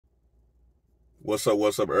What's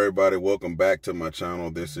up, everybody? Welcome back to my channel.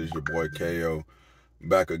 This is your boy KO,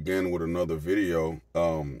 back again with another video.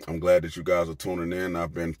 I'm glad that you guys are tuning in.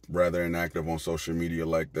 I've been rather inactive on social media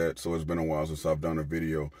like that, so it's been a while since I've done a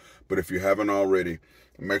video. But if you haven't already,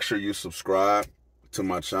 make sure you subscribe to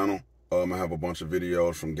my channel. I have a bunch of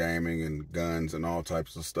videos from gaming and guns and all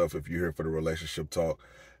types of stuff. If you're here for the relationship talk,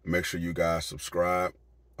 make sure you guys subscribe.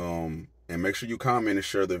 And make sure you comment and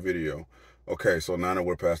share the video. Okay, so now that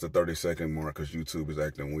we're past the 30-second mark because YouTube is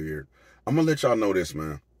acting weird, I'm going to let y'all know this,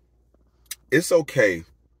 man. It's okay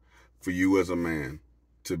for you as a man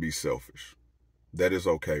to be selfish. That is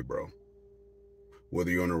okay, bro. Whether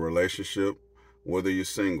you're in a relationship, whether you're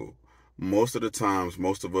single. Most of the times,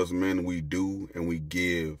 most of us men, we do and we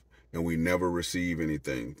give and we never receive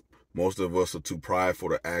anything. Most of us are too prideful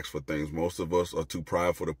to ask for things. Most of us are too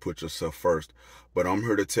prideful to put yourself first. But I'm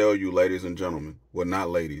here to tell you, ladies and gentlemen, well, not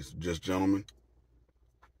ladies, just gentlemen,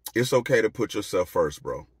 it's okay to put yourself first,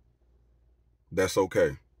 bro. That's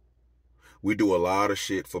okay. We do a lot of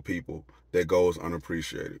shit for people that goes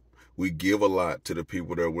unappreciated. We give a lot to the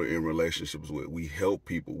people that we're in relationships with. We help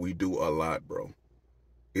people. We do a lot, bro.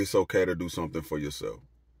 It's okay to do something for yourself.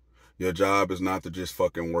 Your job is not to just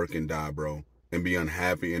fucking work and die, bro, and be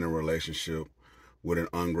unhappy in a relationship with an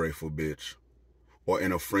ungrateful bitch, or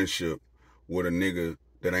in a friendship with a nigga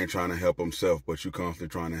that ain't trying to help himself, but you constantly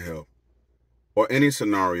trying to help. Or any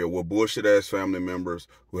scenario where bullshit ass family members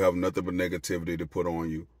who have nothing but negativity to put on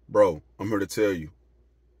you. Bro, I'm here to tell you,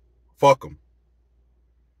 fuck them.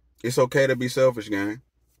 It's okay to be selfish, gang.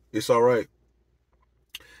 It's all right.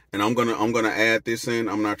 And I'm gonna add this in.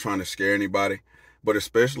 I'm not trying to scare anybody, but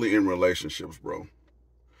especially in relationships, bro.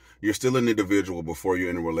 You're still an individual before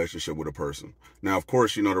you're in a relationship with a person. Now, of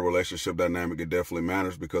course, you know the relationship dynamic, it definitely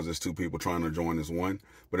matters because it's two people trying to join as one.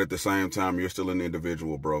 But at the same time, you're still an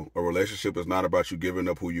individual, bro. A relationship is not about you giving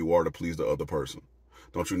up who you are to please the other person.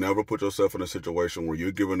 Don't you never put yourself in a situation where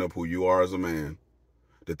you're giving up who you are as a man,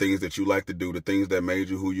 the things that you like to do, the things that made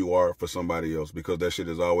you who you are for somebody else, because that shit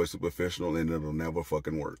is always superficial and it'll never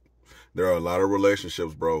fucking work. There are a lot of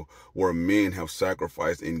relationships, bro, where men have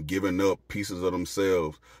sacrificed and given up pieces of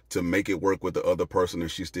themselves to make it work with the other person,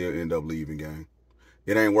 and she still end up leaving, gang.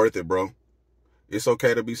 It ain't worth it, bro. It's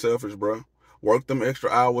okay to be selfish, bro. Work them extra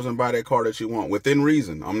hours and buy that car that you want within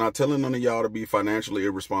reason. I'm not telling none of y'all to be financially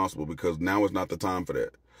irresponsible because now is not the time for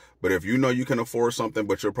that. But if you know you can afford something,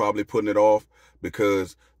 but you're probably putting it off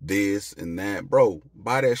because this and that, bro,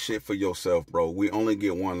 buy that shit for yourself, bro. We only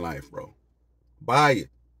get one life, bro. Buy it.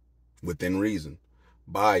 Within reason.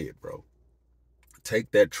 Buy it, bro. Take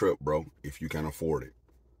that trip, bro, if you can afford it.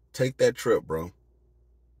 Take that trip, bro.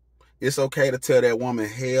 It's okay to tell that woman,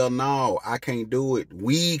 hell no, I can't do it.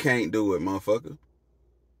 We can't do it, motherfucker.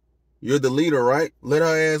 You're the leader, right? Let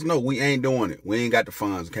her ass know we ain't doing it. We ain't got the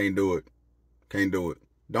funds. Can't do it. Can't do it.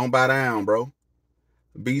 Don't buy down, bro.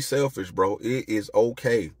 Be selfish, bro. It is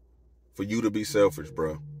okay for you to be selfish,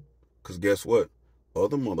 bro. Because guess what?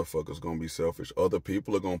 Other motherfuckers gonna be selfish. Other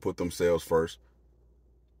people are gonna put themselves first.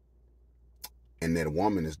 And that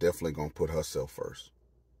woman is definitely gonna put herself first.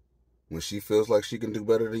 When she feels like she can do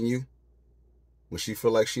better than you, when she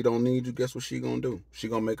feel like she don't need you, guess what she gonna do? She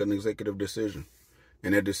gonna make an executive decision.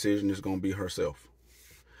 And that decision is gonna be herself.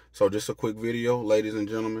 So just a quick video, ladies and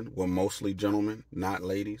gentlemen. Well, mostly gentlemen, not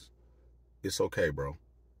ladies. It's okay, bro.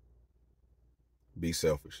 Be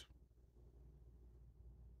selfish.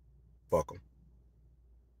 Fuck them.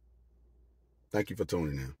 Thank you for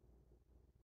tuning in.